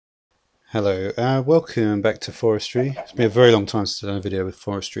Hello, welcome back to Forestry. It's been a very long time since I've done a video with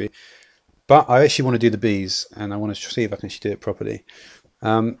Forestry, but I actually want to do the bees and I want to see if I can actually do it properly.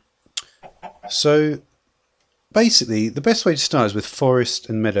 Um, so basically, the best way to start is with forest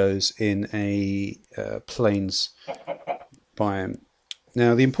and meadows in a plains biome.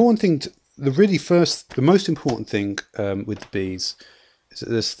 Now, the most important thing with the bees is that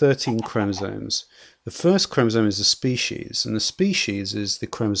there's 13 chromosomes. The first chromosome is the species, and the species is the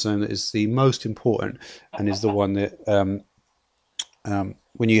chromosome that is the most important and is the one that,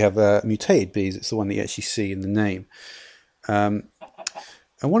 when you have mutated bees, it's the one that you actually see in the name. And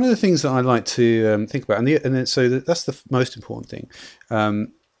one of the things that I like to think about, so that's the most important thing.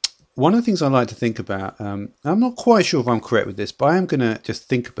 One of the things I like to think about, I'm not quite sure if I'm correct with this, but I am going to just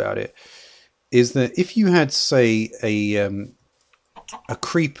think about it, is that if you had, say, a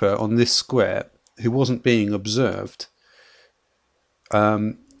creeper on this square who wasn't being observed,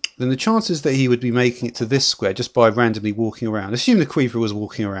 then the chances that he would be making it to this square just by randomly walking around, assume the creeper was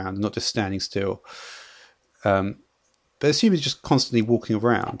walking around, not just standing still, but assume he's just constantly walking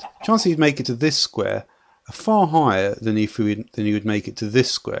around, chances he'd make it to this square are far higher than he would make it to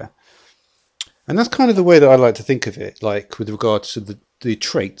this square. And that's kind of the way that I like to think of it, like with regards to the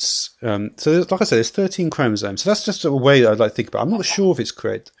traits. So like I said, there's 13 chromosomes. So that's just a way that I'd like to think about it. I'm not sure if it's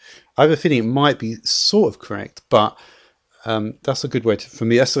correct. I have a feeling it might be sort of correct, but that's a good way for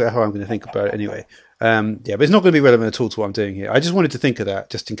me. That's how I'm going to think about it anyway. Yeah, but it's not going to be relevant at all to what I'm doing here. I just wanted to think of that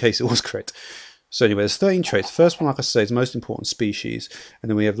just in case it was correct. So anyway, there's 13 traits. The first one, like I say, is the most important species. And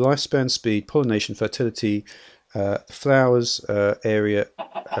then we have lifespan, speed, pollination, fertility, flowers, area,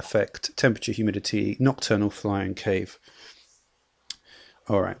 effect, temperature, humidity, nocturnal, flying, cave.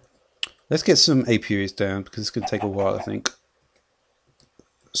 All right, let's get some apiaries down because it's going to take a while, I think.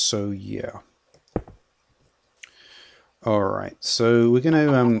 So yeah. All right, so we're going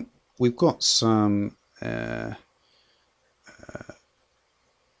to we've got some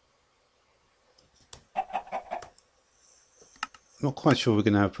not quite sure we're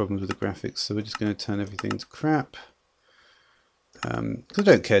going to have problems with the graphics, so we're just going to turn everything to crap. Because I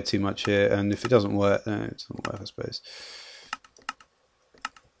don't care too much here, and if it doesn't work, then it doesn't work, I suppose.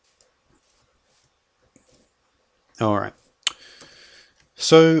 Alright.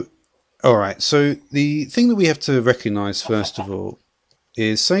 So the thing that we have to recognize first of all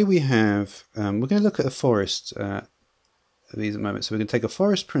is, say we have, we're going to look at a forest these at the moment. So we're going to take a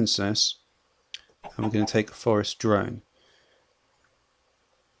forest princess, and we're going to take a forest drone.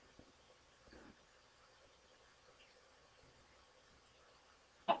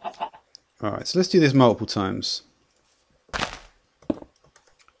 Alright, so let's do this multiple times.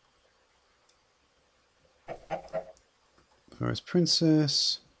 Forest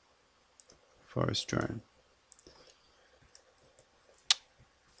princess, forest drone.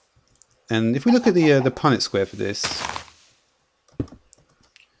 And if we look at the Punnett square for this,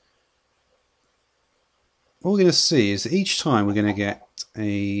 what we're going to see is that each time we're going to get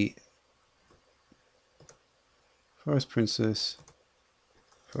a forest princess,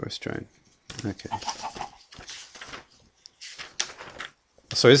 forest drone. Okay.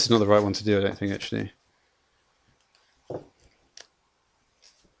 Sorry, this is not the right one to do, I don't think, actually.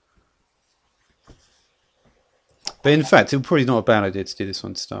 But in fact, it would probably not a bad idea to do this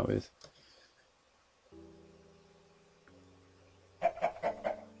one to start with. I'm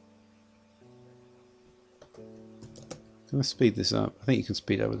going to speed this up. I think you can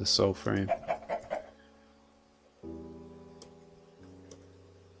speed up with the soul frame.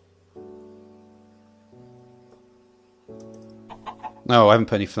 No, I haven't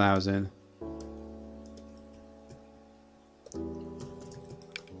put any flowers in.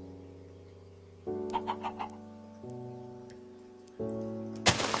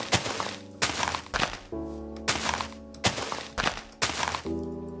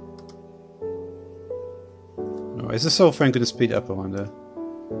 Alright, is the soul frame going to speed it up, I wonder?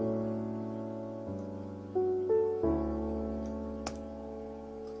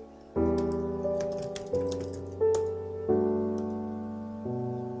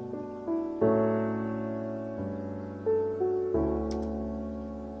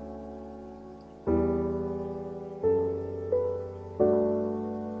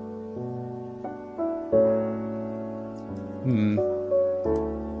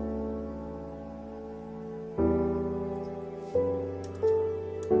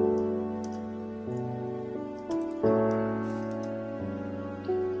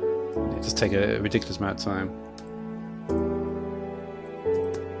 It just take a ridiculous amount of time.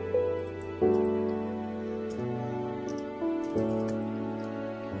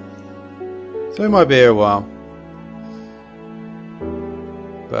 So it might be here a while.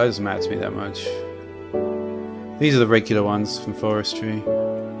 But That doesn't matter to me that much. These are the regular ones from Forestry.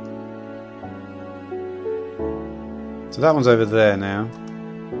 So that one's over there now.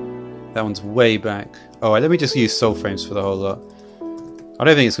 That one's way back. Alright, let me just use soul frames for the whole lot. I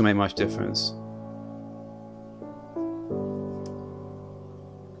don't think it's going to make much difference.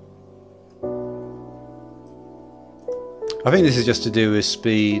 I think this is just to do with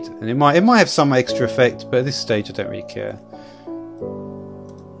speed, and it might have some extra effect, but at this stage I don't really care.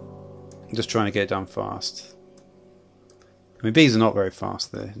 I'm just trying to get it done fast. I mean, bees are not very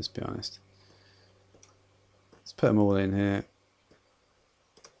fast there, let's be honest. Let's put them all in here.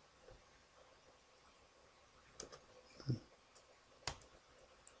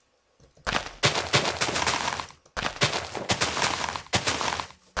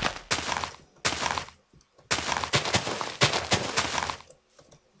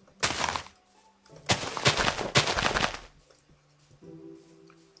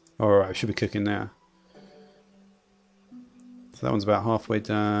 Alright, should be cooking now. So that one's about halfway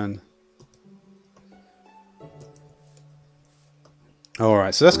done.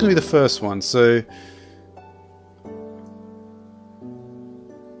 Alright, so that's going to be the first one. So,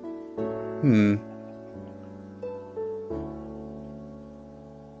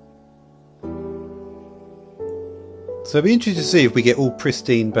 So it'd be interesting to see if we get all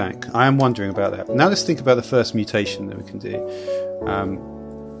pristine back. I am wondering about that. Now let's think about the first mutation that we can do.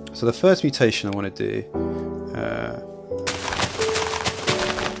 So the first mutation I want to do,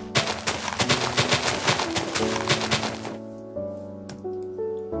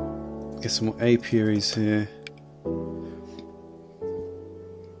 get some more apiaries here.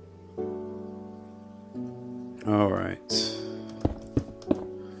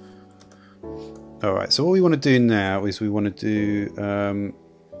 Alright, so what we want to do now is we want to do,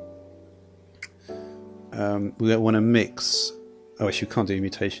 we want to mix. Oh, actually, we can't do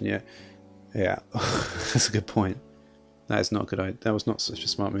mutation yet. Yeah, that's a good point. That is not a good idea. That was not such a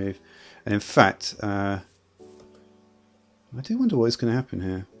smart move. And in fact, I do wonder what is going to happen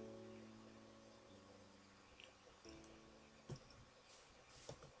here.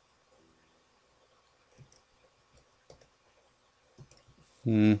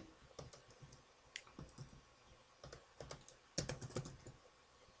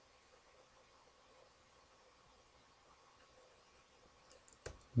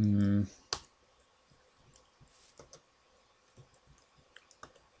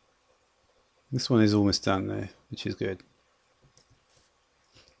 This one is almost done there, which is good.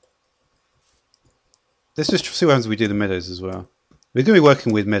 Let's just see what happens if we do the meadows as well. We're going to be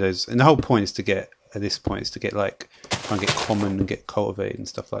working with meadows, and the whole point is to get, at this point, is to get like, try and get common and get cultivated and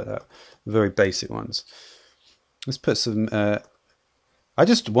stuff like that. Very basic ones. Let's put some, I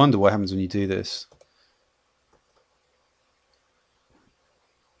just wonder what happens when you do this.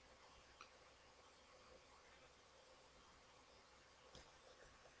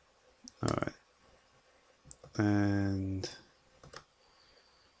 Alright. And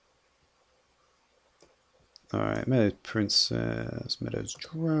alright, Meadows Princess, Meadows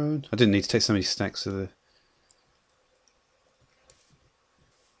Drone. I didn't need to take so many stacks of the.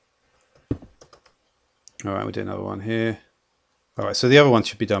 Alright, we'll do another one here. Alright, so the other one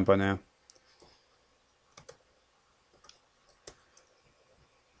should be done by now.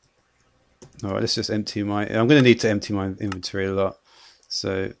 Alright, let's just empty my. I'm going to need to empty my inventory a lot,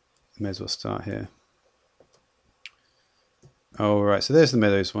 so may as well start here. Alright, so there's the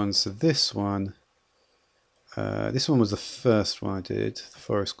meadows one. So this one was the first one I did, the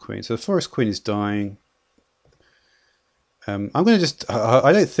Forest Queen. So the Forest Queen is dying. I'm going to just.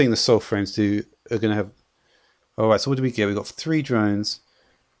 I don't think the soul frames are going to have. Alright, so what do we get? We got 3 drones.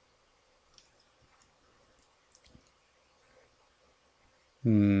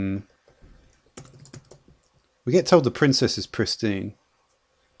 We get told the princess is pristine.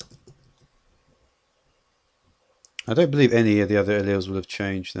 I don't believe any of the other alleles will have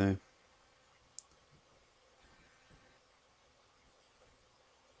changed though.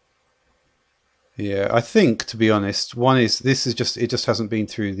 Yeah, I think, to be honest, one is this is just, it just hasn't been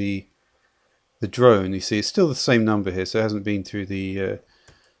through the drone. You see, it's still the same number here, so it hasn't been through the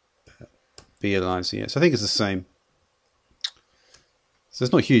bee alliance yet. So I think it's the same. So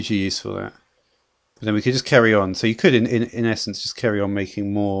it's not hugely useful that. But then we could just carry on. So you could, in essence, just carry on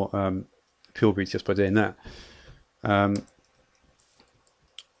making more pure breeds just by doing that. One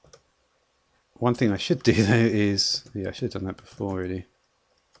thing I should do though is, yeah, I should have done that before really.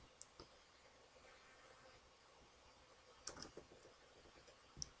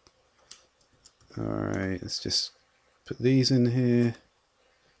 Alright, let's just put these in here.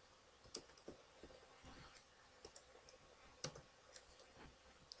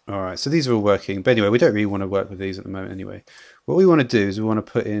 All right, so these are all working. But anyway, we don't really want to work with these at the moment anyway. What we want to do is we want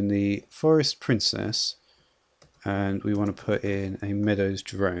to put in the forest princess and we want to put in a meadows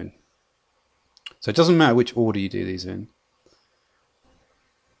drone. So it doesn't matter which order you do these in.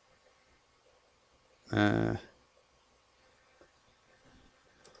 Yeah,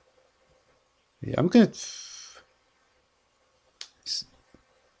 I'm going to...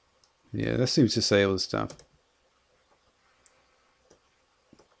 Yeah, that seems to say all the stuff.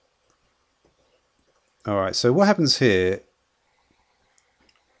 All right, so what happens here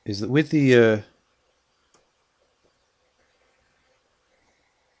is that with the...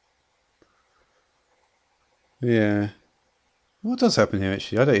 yeah, what does happen here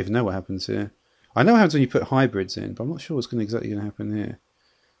actually? I don't even know what happens here. I know what happens when you put hybrids in, but I'm not sure what's exactly going to happen here.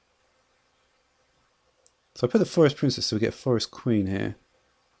 So I put the forest princess so we get forest queen here.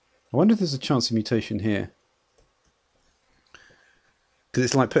 I wonder if there's a chance of mutation here. Because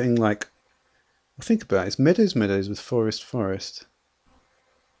it's like putting like... Well, think about it. It's meadows with forest.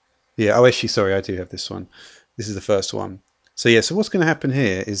 Yeah, oh actually, sorry, I do have this one. This is the first one. So yeah, so what's going to happen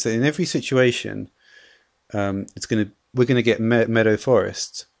here is that in every situation, we're going to get meadow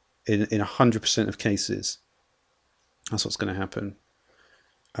forest in 100% of cases. That's what's going to happen.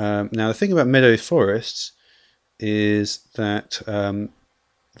 Now the thing about meadow forests is that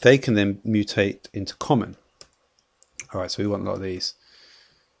they can then mutate into common. All right, so we want a lot of these.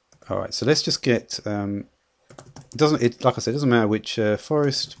 All right, so let's just get. Like I said, it doesn't matter which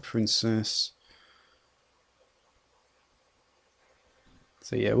forest princess.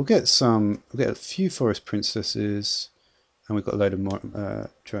 So yeah, we'll get a few forest princesses, and we've got a load of more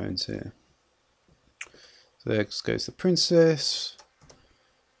drones here. So there goes the princess.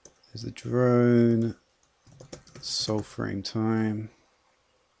 There's the drone. Soul frame time.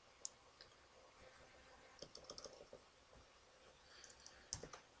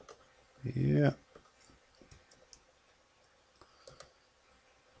 Yeah.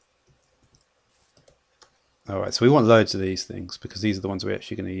 Alright, so we want loads of these things because these are the ones we're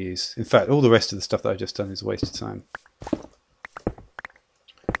actually going to use. In fact, all the rest of the stuff that I've just done is a waste of time.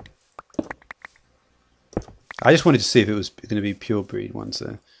 I just wanted to see if it was going to be pure breed ones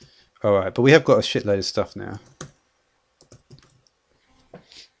there. Alright, but we have got a shitload of stuff now.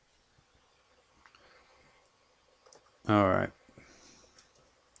 Alright.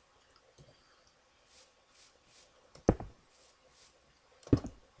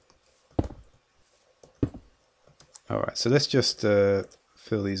 Alright, so let's just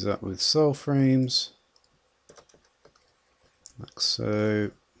fill these up with soul frames. Like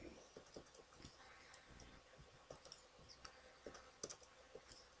so.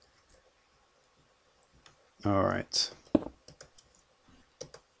 Alright.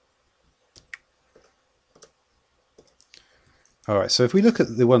 Alright, so if we look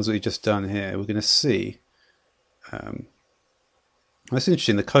at the ones that we've just done here, we're going to see... that's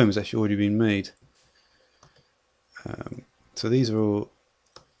interesting, the comb has actually already been made. So these are all...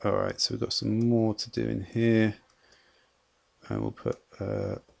 Alright, so we've got some more to do in here. And we'll put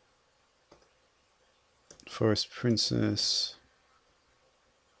Forest Princess.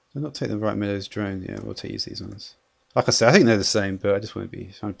 Did I not take the right meadows drone? Yeah, we'll use these ones. Like I said, I think they're the same, but I just want to be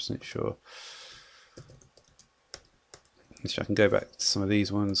 100% sure. Actually, I can go back to some of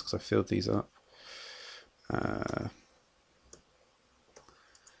these ones because I filled these up. And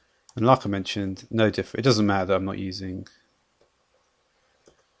like I mentioned, no different. It doesn't matter that I'm not using.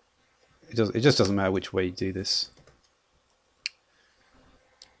 It just doesn't matter which way you do this.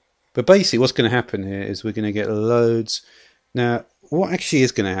 But basically, what's going to happen here is we're going to get loads. Now, what actually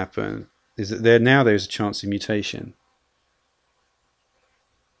is going to happen is that there's a chance of mutation.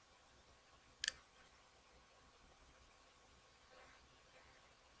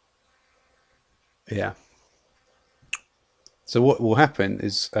 Yeah. So what will happen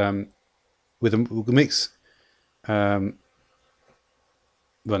is we'll mix. Well,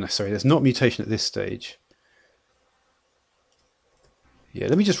 no, sorry, there's not mutation at this stage. Yeah,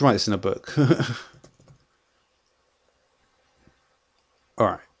 let me just write this in a book. All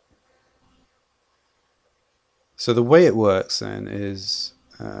right. So the way it works then is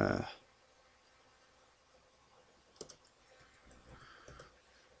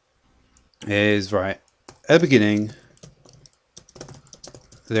right at the beginning.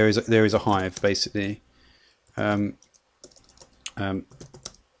 There is a hive basically.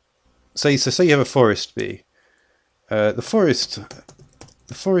 Say you have a forest bee. The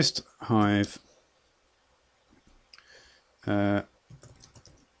forest hive has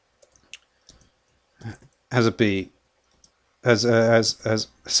a bee. As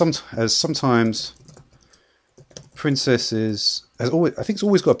sometimes princesses has always, I think it's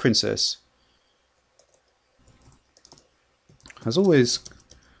always got a princess. Has always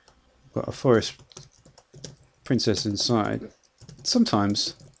got a forest princess inside.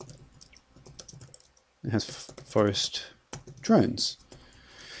 Sometimes it has forest drones.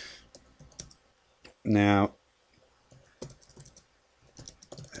 Now,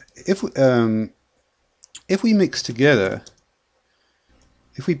 if we mix together,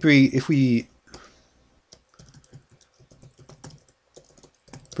 if we breed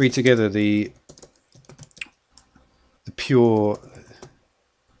together the pure,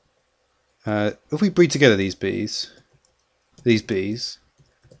 if we breed together these bees,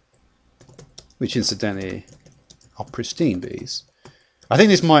 which incidentally are pristine bees. I think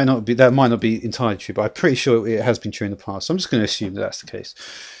this might not be, that might not be entirely true, but I'm pretty sure it has been true in the past. So I'm just going to assume that that's the case.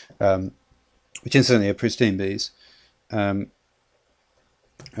 Which incidentally are pristine bees. Then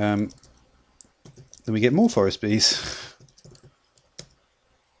we get more forest bees.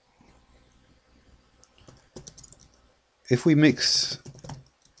 If we mix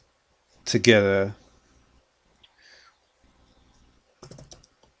together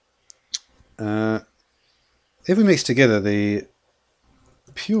the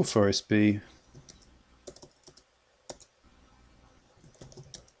pure forest bee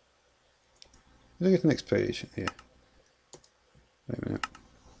look at the next page here. Wait a minute.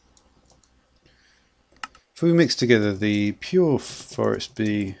 If we mix together the pure forest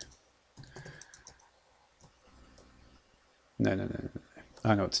bee, no,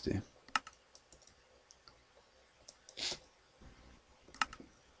 I know what to do.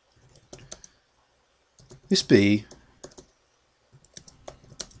 This bee,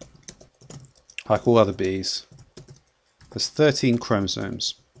 like all other bees, has 13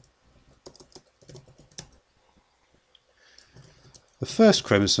 chromosomes. The first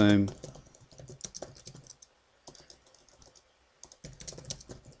chromosome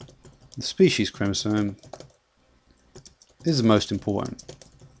the species chromosome is the most important.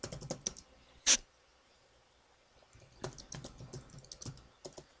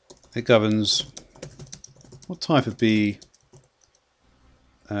 It governs what type of bee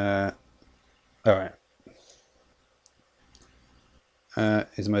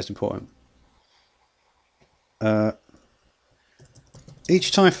is the most important.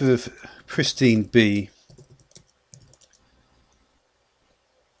 Each type of pristine bee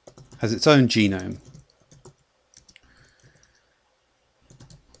has its own genome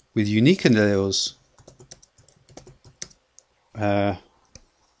with unique alleles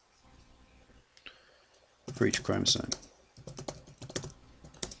for each chromosome.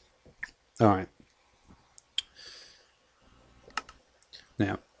 Alright.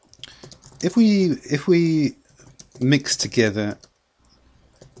 Now, if we mix together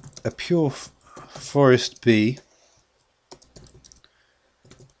a pure forest bee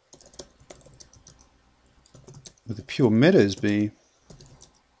with a pure meadows bee,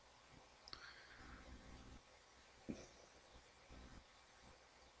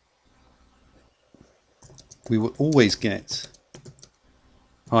 we will always get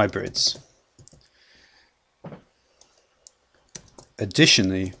hybrids.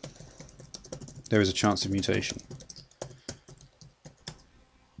 Additionally, there is a chance of mutation.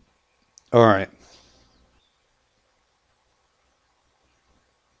 All right.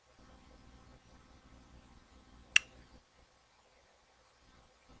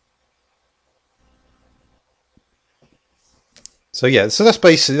 So yeah, so that's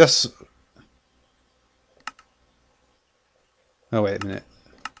basically, that's, oh wait a minute.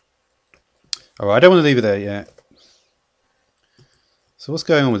 All right, I don't want to leave it there yet. So what's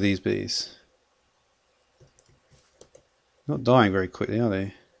going on with these bees? Not dying very quickly, are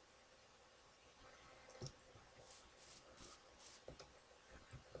they?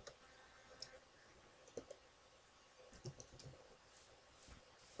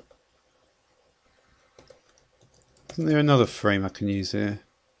 Isn't there another frame I can use here?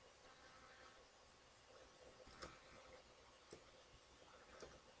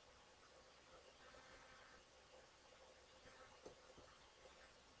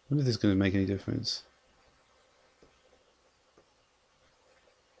 I wonder if this is going to make any difference.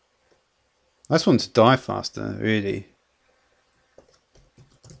 I just want them to die faster, really.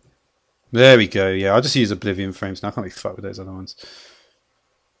 There we go, yeah, I'll just use Oblivion frames now. I can't be fucked with those other ones.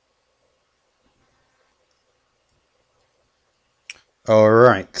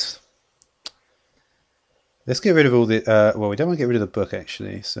 Alright. Let's get rid of all the... well, we don't want to get rid of the book,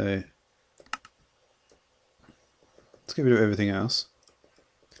 actually, so... Let's get rid of everything else.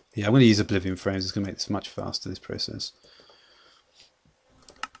 Yeah, I'm going to use Oblivion frames. It's going to make this much faster, this process.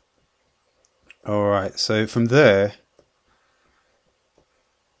 Alright, so from there...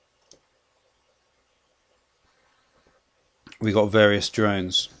 we got various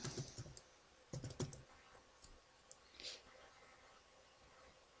drones.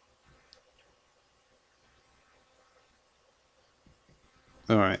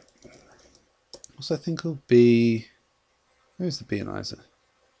 All right. What's that thing called? Bee. Where's the bee analyzer?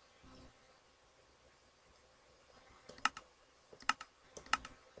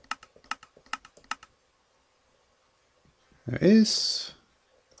 There it is.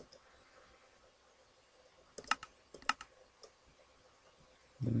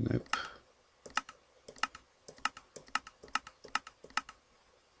 Nope.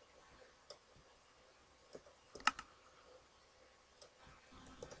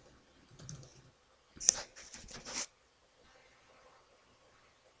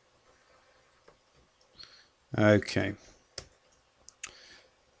 Okay.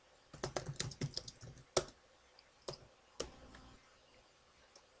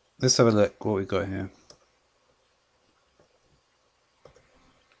 Let's have a look what we've got here.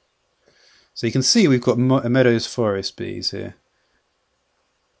 So you can see we've got meadows-forest bees here.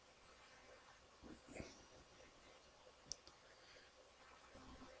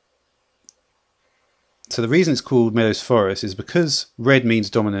 So the reason it's called meadows-forest is because red means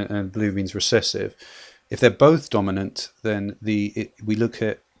dominant and blue means recessive. If they're both dominant, then we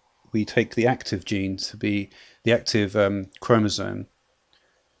take the active gene to be the active chromosome.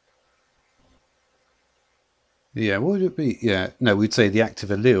 Yeah, what would it be? Yeah, no, we'd say the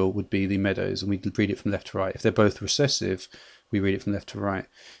active allele would be the meadows, and we'd read it from left to right. If they're both recessive, we read it from left to right.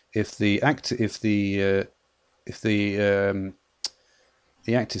 If the active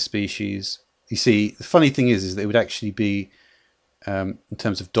species, you see, the funny thing is that it would actually be in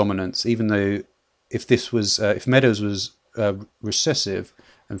terms of dominance, even though if meadows was recessive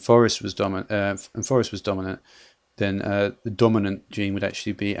and forest was dominant, then the dominant gene would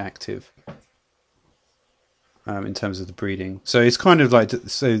actually be active. In terms of the breeding, so it's kind of like,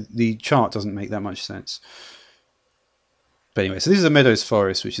 so the chart doesn't make that much sense. But anyway, so this is a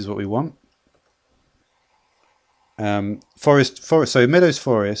meadows-forest, which is what we want. Forest. So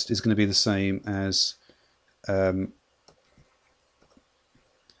meadows-forest is going to be the same as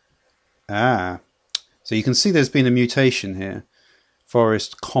so you can see there's been a mutation here.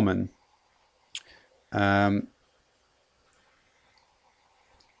 Forest common. And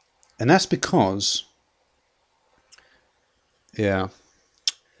that's because, yeah.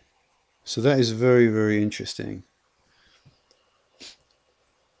 So that is very, very interesting.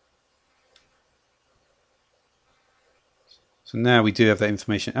 So now we do have that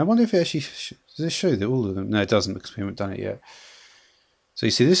information. I wonder if it actually does it show that all of them? No, it doesn't, because we haven't done it yet. So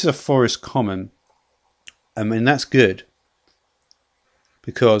you see, this is a forest common, and that's good,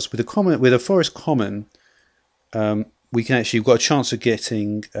 because with a forest common, we can actually, we've got a chance of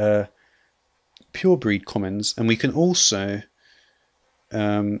getting pure breed commons, and we can also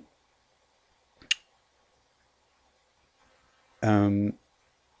so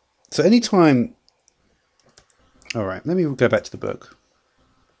anytime. All right, let me go back to the book.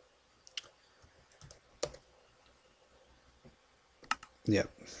 Yeah.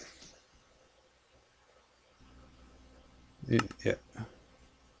 Yeah.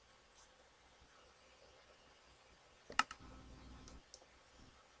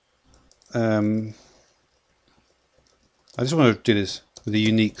 I just want to do this with a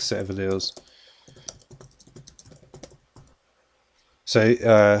unique set of alleles. So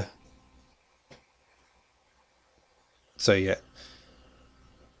yeah.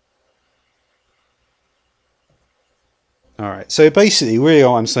 All right. So basically, really,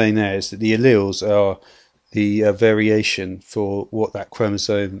 all I'm saying there is that the alleles are the variation for what that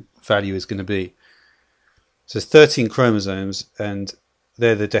chromosome value is going to be. So there's 13 chromosomes, and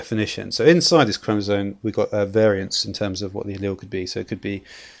they're the definition. So inside this chromosome, we've got variance in terms of what the allele could be. So it could be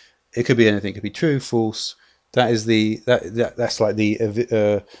anything. It could be true, false. That is that's like the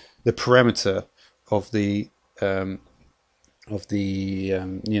parameter of the of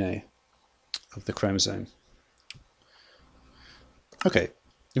the chromosome. Okay,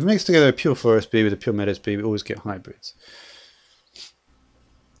 if we mix together a pure forest bee with a pure meadows bee, we always get hybrids.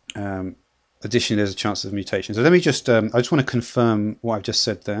 Additionally, there's a chance of mutation. So let me just, I just want to confirm what I've just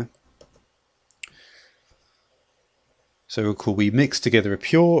said there. So recall, we mix together a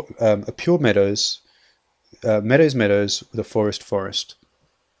pure meadows, meadows with a forest.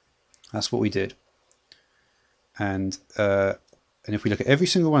 That's what we did. And if we look at every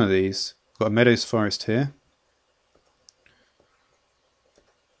single one of these, we've got a meadows forest here.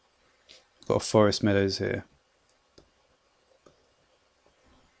 We've got a forest meadows here.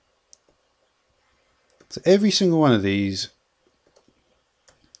 So every single one of these,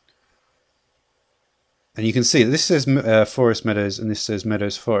 And you can see that this says forest meadows and this says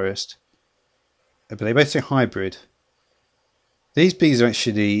meadows forest, but they both say hybrid. These bees are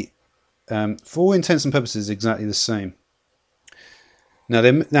actually, for all intents and purposes, exactly the same.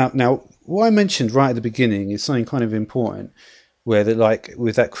 Now, what I mentioned right at the beginning is something kind of important, where that, like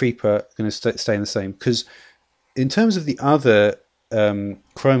with that creeper, going to stay the same. Because in terms of the other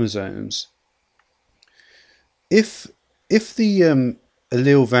chromosomes, if the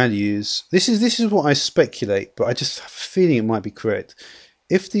allele values, this is what I speculate, but I just have a feeling it might be correct.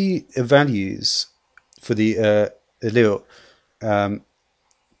 If the values for the allele,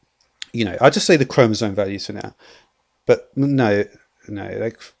 you know, I'll just say the chromosome values for now. But no,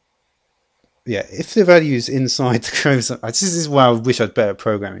 like, yeah, if the values inside the chromosome, this is why I wish I'd better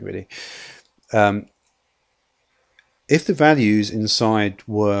programming really. If the values inside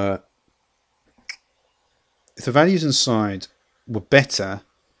were better,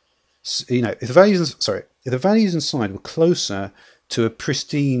 you know, if the values inside were closer to a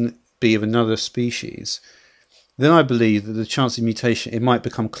pristine bee of another species, then I believe that the chance of mutation, it might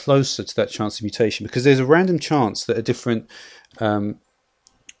become closer to that chance of mutation, because there's a random chance that a different the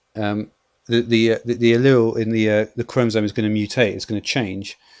allele in the chromosome is going to mutate, it's going to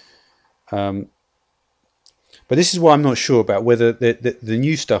change. But this is what I'm not sure about, whether the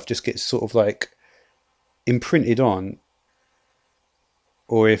new stuff just gets sort of like imprinted on,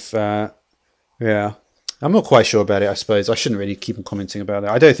 or if yeah, I'm not quite sure about it. I suppose I shouldn't really keep on commenting about it.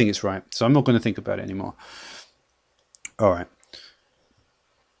 I don't think it's right, so I'm not going to think about it anymore. All right.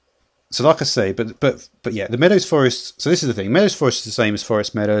 So like I say, but yeah, the meadows forest. So this is the thing: meadows forest is the same as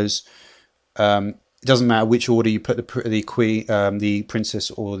forest meadows. It doesn't matter which order you put the queen, the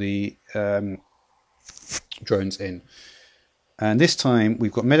princess, or the drones in. And this time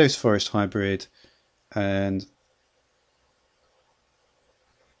we've got meadows forest hybrid. And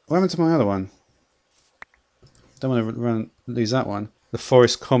what happened to my other one? Don't want to lose that one. The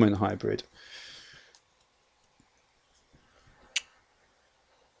forest common hybrid.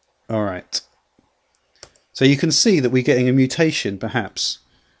 All right. So you can see that we're getting a mutation, perhaps,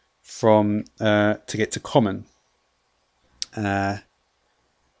 from to get to common. Yeah.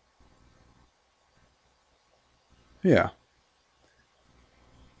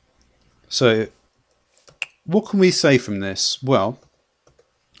 So what can we say from this? Well,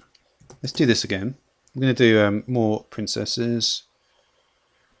 let's do this again. I'm going to do more princesses.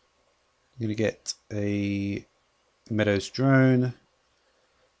 I'm going to get a meadows drone.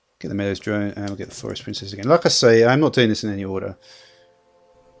 Get the meadows drone, and we'll get the forest princess again. Like I say, I'm not doing this in any order.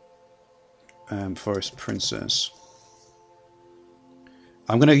 Forest princess.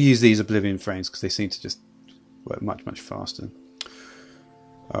 I'm going to use these oblivion frames because they seem to just work much faster.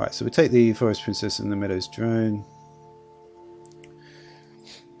 Alright, so we take the forest princess and the meadows drone.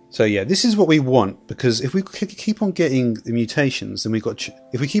 So yeah, this is what we want, because if we keep on getting the mutations, then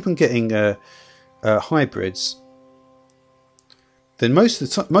if we keep on getting hybrids, then most of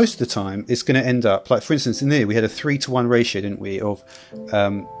the time it's going to end up, like for instance in there we had a 3-to-1 ratio, didn't we, of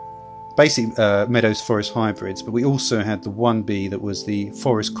basically meadows forest hybrids, but we also had the one bee that was the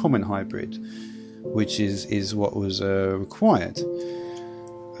forest common hybrid, which is what was required.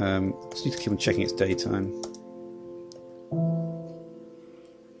 Just need to keep on checking its daytime.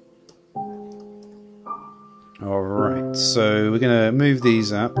 Alright, so we're going to move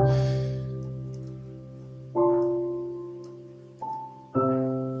these up.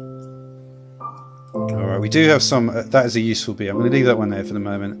 Alright, we do have some, that is a useful bee. I'm going to leave that one there for the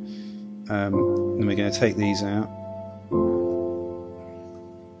moment. Then we're going to take these out.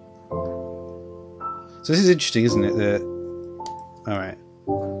 So this is interesting, isn't it? Alright.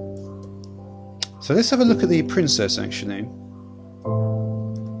 So let's have a look at the princess, actually.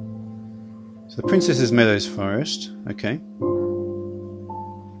 So the princess is meadows forest. Okay.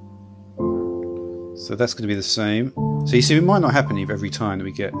 So that's going to be the same. So you see, it might not happen every time that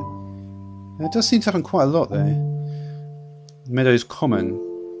we get. And it does seem to happen quite a lot there. Meadows common.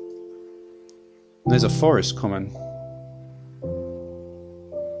 And there's a forest common.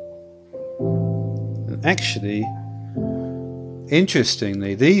 And actually,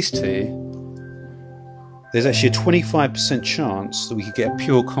 interestingly, these two, there's actually a 25% chance that we could get a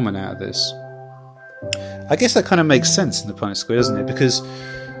pure common out of this. I guess that kind of makes sense in the Punnett square, doesn't it? Because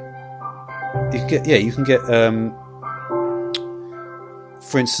you can get,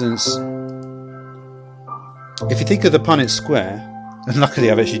 for instance, if you think of the Punnett square, and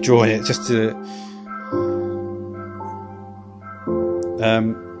luckily I've actually drawn it just to,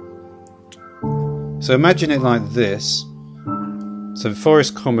 so imagine it like this. So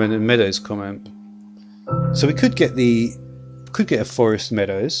forest common and meadows common. So we could get a forest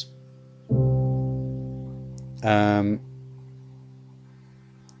meadows. Um,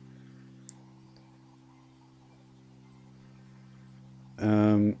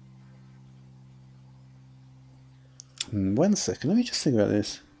 one second, let me just think about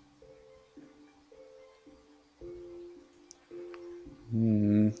this.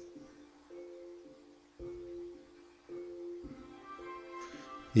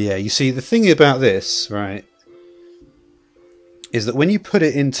 Yeah, you see, the thing about this, right, is that when you put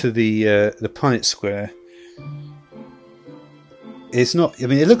it into the Punnett square, it's not. I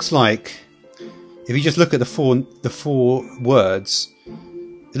mean, it looks like, if you just look at the four words,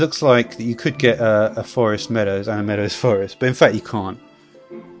 it looks like you could get a forest meadows and a meadows forest, but in fact you can't,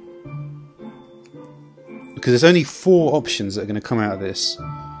 because there's only 4 options that are going to come out of this.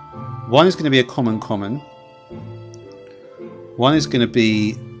 One is going to be a common, one is going to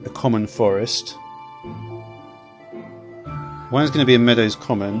be a common forest, one is going to be a meadows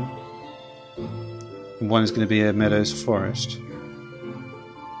common, and one is going to be a meadows forest.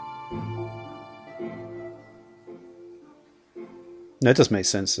 No, it does make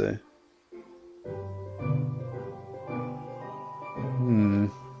sense though.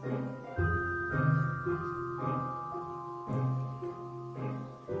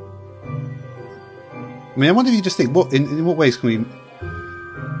 I mean, I wonder if you just think, in what ways can we...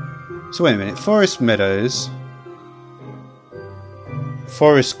 So wait a minute, forest meadows,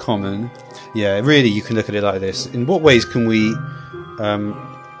 forest common. Yeah, really, you can look at it like this. In what ways can we...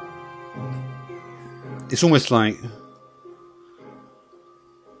 it's almost like...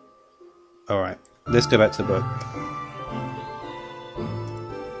 Alright, let's go back to the book.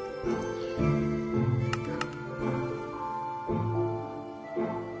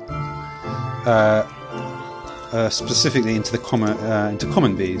 Specifically into the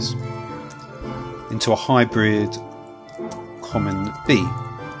common bees, into a hybrid common bee.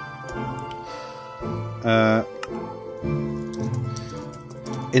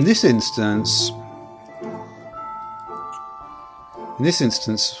 In this instance,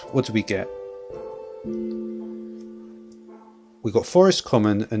 what do we get? We got forest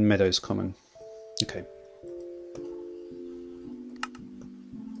common and meadows common. Okay.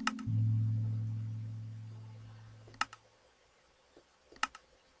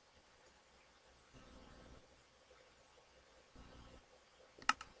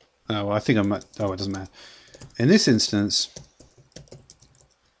 Oh, well, I think I might. Oh, it doesn't matter. In this instance,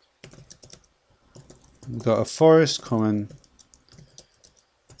 we've got a forest common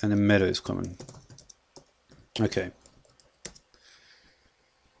and a meadows common. Okay.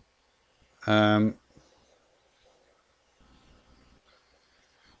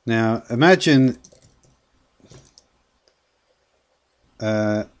 Now imagine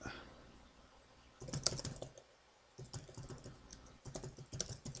the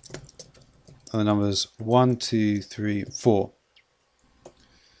numbers 1, 2, 3, 4.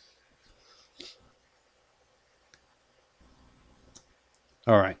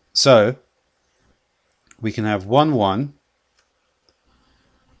 All right, so we can have 1, 1.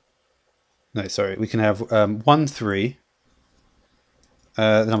 No, sorry, we can have 1, 3.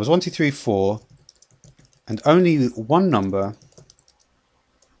 The numbers 1, 2, 3, 4, and only one number,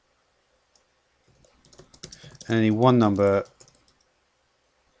 and only one number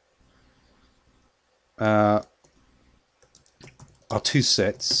are 2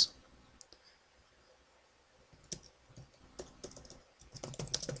 sets.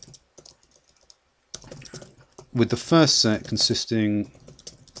 With the first set consisting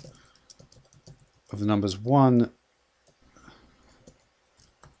of the numbers 1,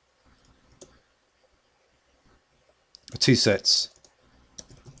 two sets.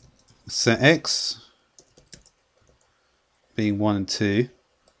 Set X being 1 and 2.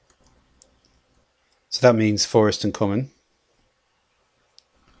 So that means forest and common.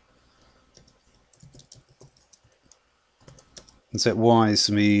 And set Y is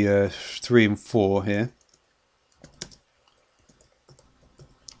going to be 3 and 4 here.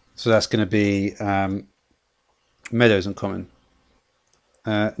 So that's going to be meadows and common.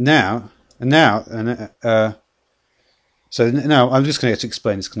 So now I'm just going to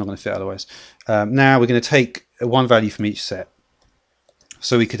explain this because I'm not going to fit otherwise. Now we're going to take one value from each set.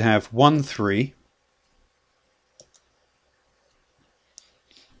 So we could have 1, 3.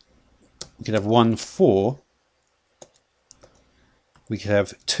 We could have 1, 4. We could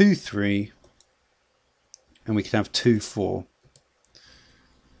have 2, 3. And we could have 2, 4.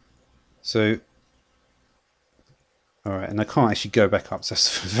 So, alright, and I can't actually go back up, so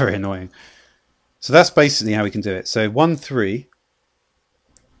that's very annoying. So that's basically how we can do it. So 1, 3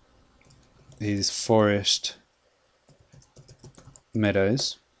 is forest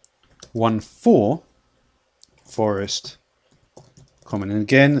meadows. 1, 4 forest, common. And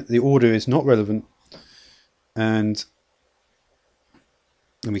again, the order is not relevant. And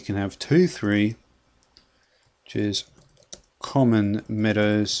we can have 2, 3, which is common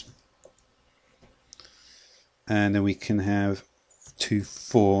meadows. And then we can have 2,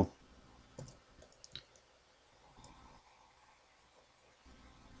 4.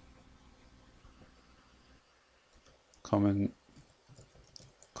 Common,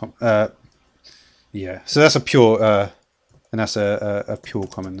 yeah. So that's a pure, and that's a pure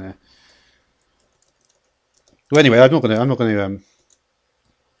common there. Well, anyway, I'm not gonna.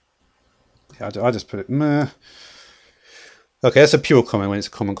 Yeah, I just put it. Meh. Okay, that's a pure common when it's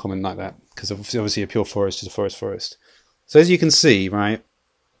a common like that, because obviously a pure forest is a forest. So as you can see, right,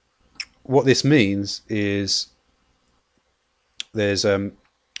 what this means is there's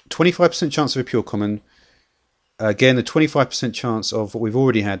 25% chance of a pure common. Again, a 25% chance of what we've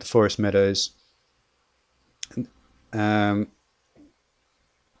already had, the forest meadows. And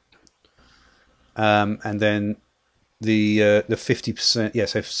then the 50%. Yeah,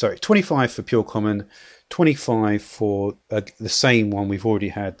 so sorry, 25 for pure common, 25 for the same one we've already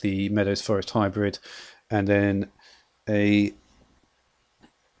had, the meadows forest hybrid, and then a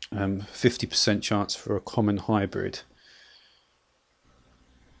 50% chance for a common hybrid.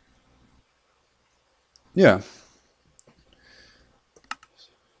 Yeah.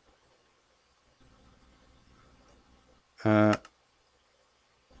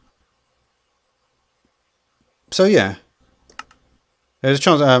 So yeah, there's a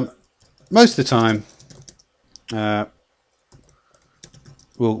chance. Most of the time,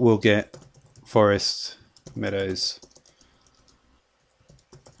 we'll get forest, meadows,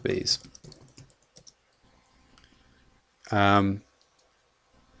 bees.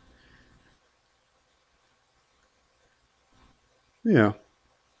 Yeah.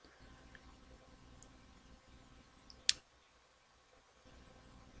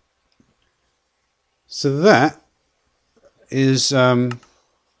 So that is that's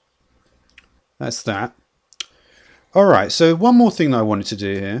that. All right. So one more thing that I wanted to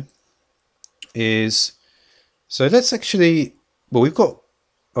do here is, so let's actually. Well, we've got.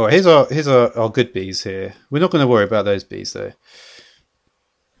 Oh, here's our good bees here. We're not going to worry about those bees though.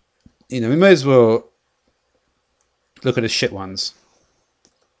 You know, we may as well look at the shit ones.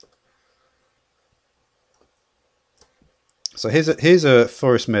 So here's a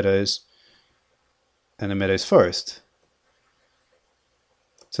forest meadows and a meadows forest.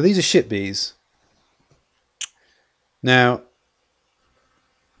 So these are shit bees. Now,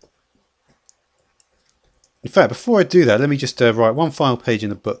 in fact, before I do that, let me just write one final page in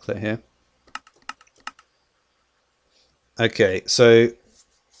the booklet here. Okay, so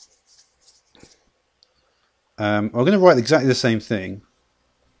I'm going to write exactly the same thing.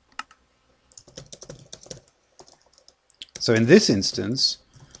 So in this instance,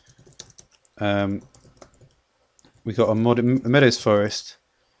 we've got a meadows forest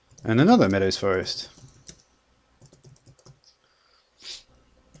and another meadows forest.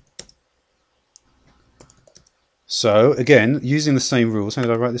 So again, using the same rules. How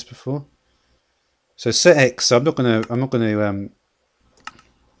did I write this before? So set x. So I'm not going to.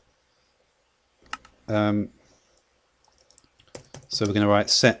 So we're going to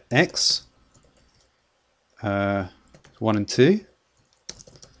write set x 1 and 2,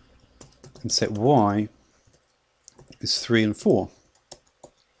 and set y is 3 and 4.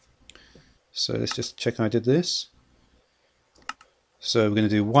 So let's just check I did this. So we're going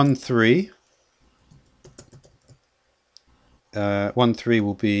to do 1, 3. 1, 3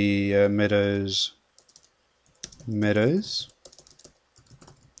 will be meadows.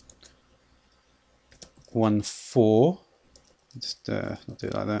 1, 4. Just not do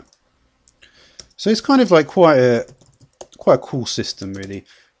it like that. So it's kind of like quite a cool system, really.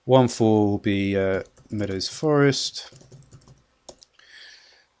 1, 4 will be meadows forest.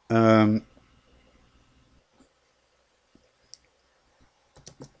 2,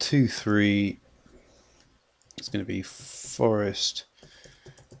 3 is going to be forest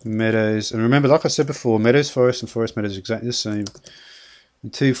meadows, and remember, like I said before, meadows forest and forest meadows are exactly the same.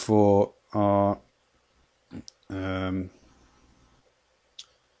 And 2, 4 are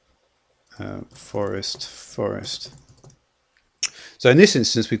forest. So in this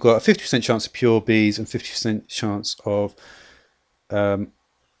instance, we've got a 50% chance of pure bees and 50% chance of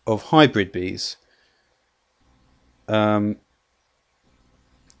hybrid bees.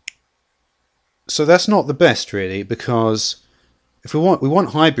 So that's not the best, really, because if we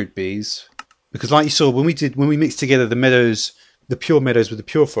want hybrid bees, because like you saw when we mixed together the meadows, the pure meadows with the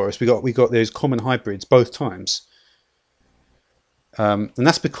pure forest, we got those common hybrids both times. and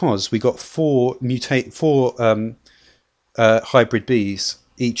that's because we got four hybrid bees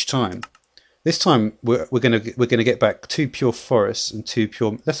each time. This time we're gonna get back 2 pure forests and 2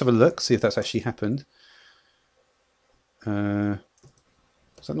 pure. Let's have a look, see if that's actually happened. Is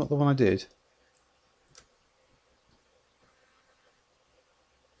that not the one I did?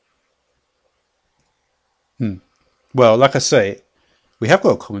 Well, like I say, we have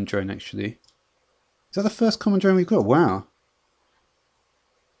got a common drone actually. Is that the first common drone we've got? Wow.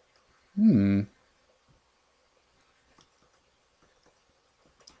 I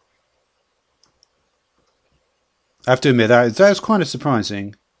have to admit that was kind of surprising.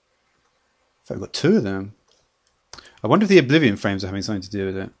 In fact, we've got 2 of them. I wonder if the Oblivion frames are having something to do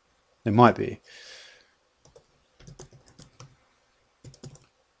with it. It might be.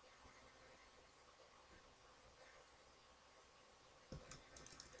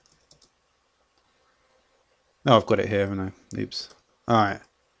 Oh, I've got it here, haven't I? Oops. Alright.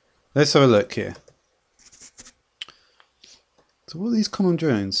 Let's have a look here. So what are these common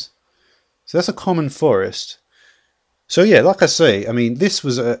drones? So that's a common forest. So yeah, like I say, I mean, this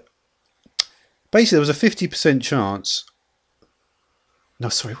was basically there was a 50% chance. No,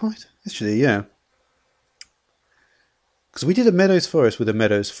 sorry, what? Actually, yeah. Because we did a meadows forest with a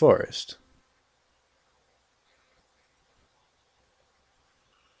meadows forest.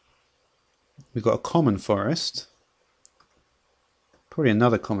 We've got a common forest. Probably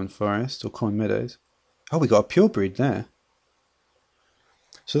another common forest or common meadows. Oh, we got a pure breed there.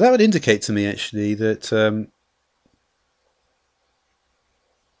 So that would indicate to me actually that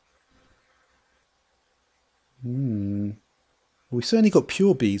we certainly got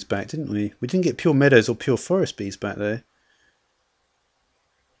pure bees back, didn't we? We didn't get pure meadows or pure forest bees back there.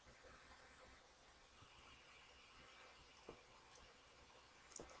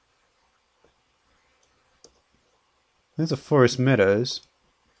 There's a forest meadows.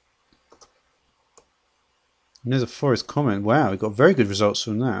 And there's a forest common. Wow, we got very good results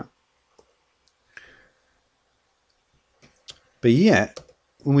from that. But yet,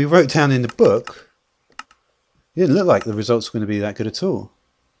 when we wrote down in the book, it didn't look like the results were going to be that good at all.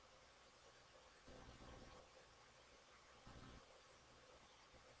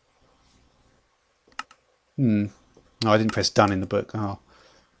 Oh, I didn't press done in the book. Oh,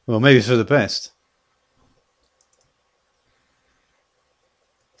 well, maybe it's for the best.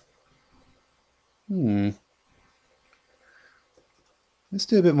 Let's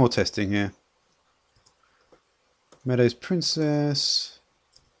do a bit more testing here. Meadows Princess.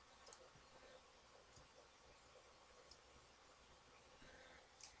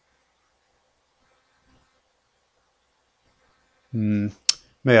 Maybe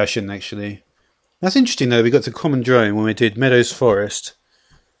I shouldn't actually. That's interesting though, we got to common drone when we did Meadows Forest.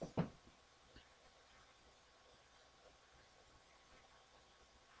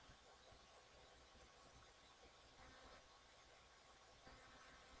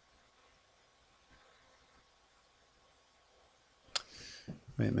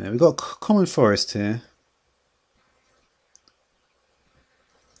 Wait a minute, we've got common forest here.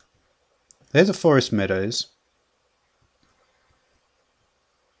 There's a forest meadows.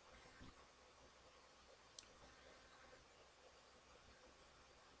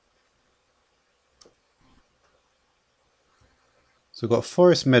 So we've got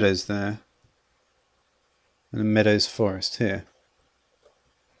forest meadows there. And a meadows forest here.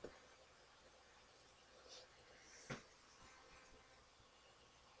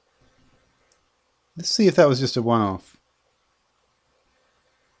 Let's see if that was just a one-off.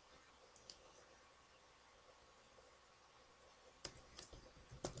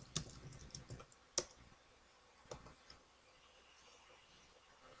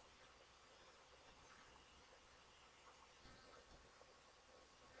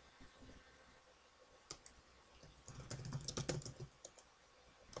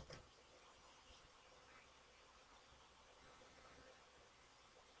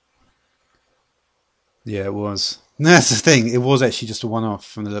 Yeah, it was. That's the thing. It was actually just a one-off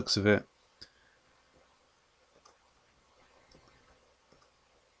from the looks of it.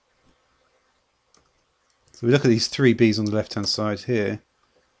 So we look at these 3 bees on the left-hand side here.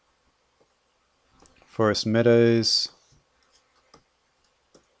 Forest meadows.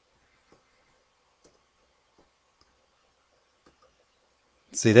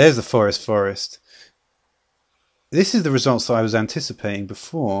 See, there's the forest. This is the results that I was anticipating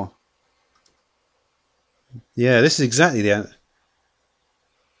before. Yeah, this is exactly the...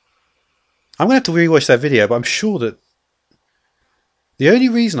 I'm going to have to rewatch that video, but I'm sure that the only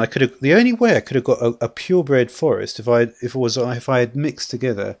way I could have got a purebred forest if I had mixed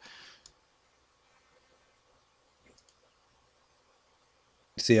together.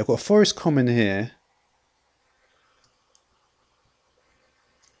 See, I've got a forest common here.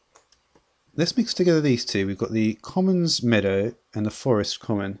 Let's mix together these two. We've got the commons meadow and the forest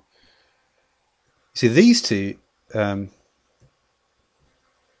common. See, these two,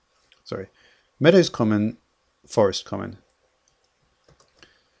 sorry, meadows common, forest common.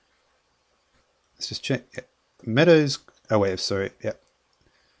 Let's just check. Yeah. Meadows, oh wait, sorry, yeah.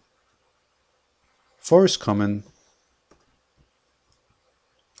 Forest common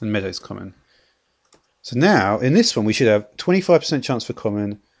and meadows common. So now, in this one, we should have 25% chance for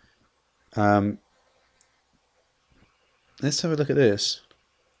common. Let's have a look at this.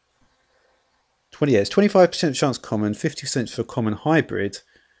 It's 25% chance common, 50% for common hybrid.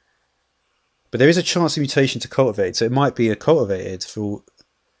 But there is a chance of mutation to cultivated, so it might be a cultivated for,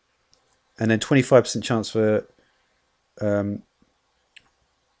 and then 25% chance for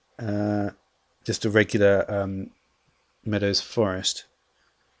just a regular meadows forest.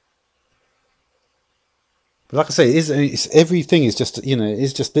 But like I say, it's everything is just, you know,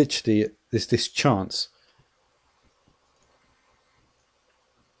 it's just literally this chance.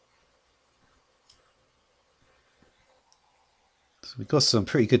 So we've got some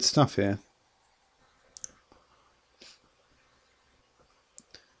pretty good stuff here.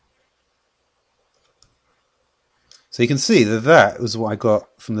 So you can see that was what I got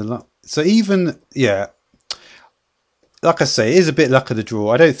from the. So even, yeah, like I say, it is a bit luck of the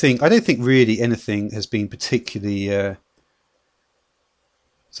draw. I don't think really anything has been particularly.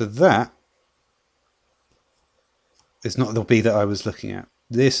 So that is not the bee that I was looking at.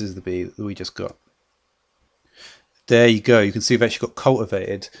 This is the bee that we just got. There you go. You can see we've actually got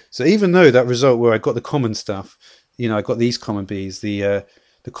cultivated. So even though that result where I got the common stuff, you know, I got these common bees, the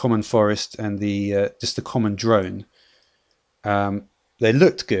common forest and the just the common drone. They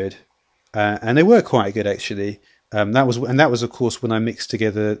looked good, and they were quite good actually. That was of course when I mixed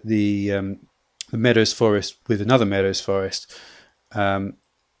together the meadows forest with another meadows forest, and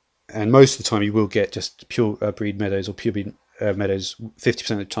most of the time you will get just pure breed meadows or pure breed meadows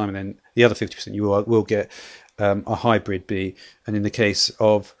 50% of the time, and then the other 50% you will get a hybrid bee. And in the case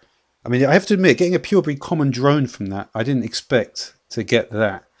of, I mean, I have to admit, getting a pure breed common drone from that, I didn't expect to get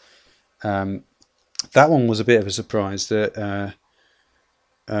that. That one was a bit of a surprise that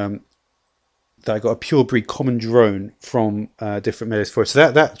that I got a pure breed common drone from different meadows forest.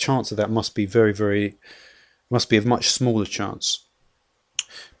 So that chance of that must be must be a much smaller chance.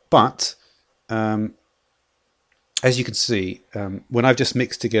 But as you can see, when I've just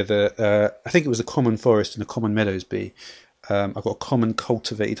mixed together, I think it was a common forest and a common meadows bee. I've got a common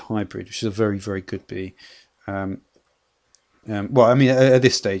cultivated hybrid, which is a very, very good bee. Well, I mean, at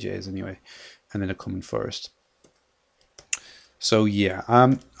this stage it is anyway, and then a common forest. So yeah,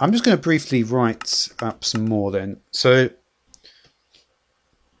 I'm just going to briefly write up some more then. So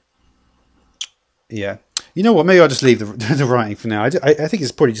yeah, you know what? Maybe I'll just leave the writing for now. I think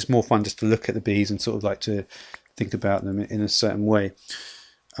it's probably just more fun just to look at the bees and sort of like to think about them in a certain way.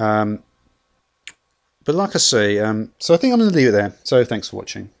 But like I say, so I think I'm going to leave it there. So thanks for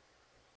watching.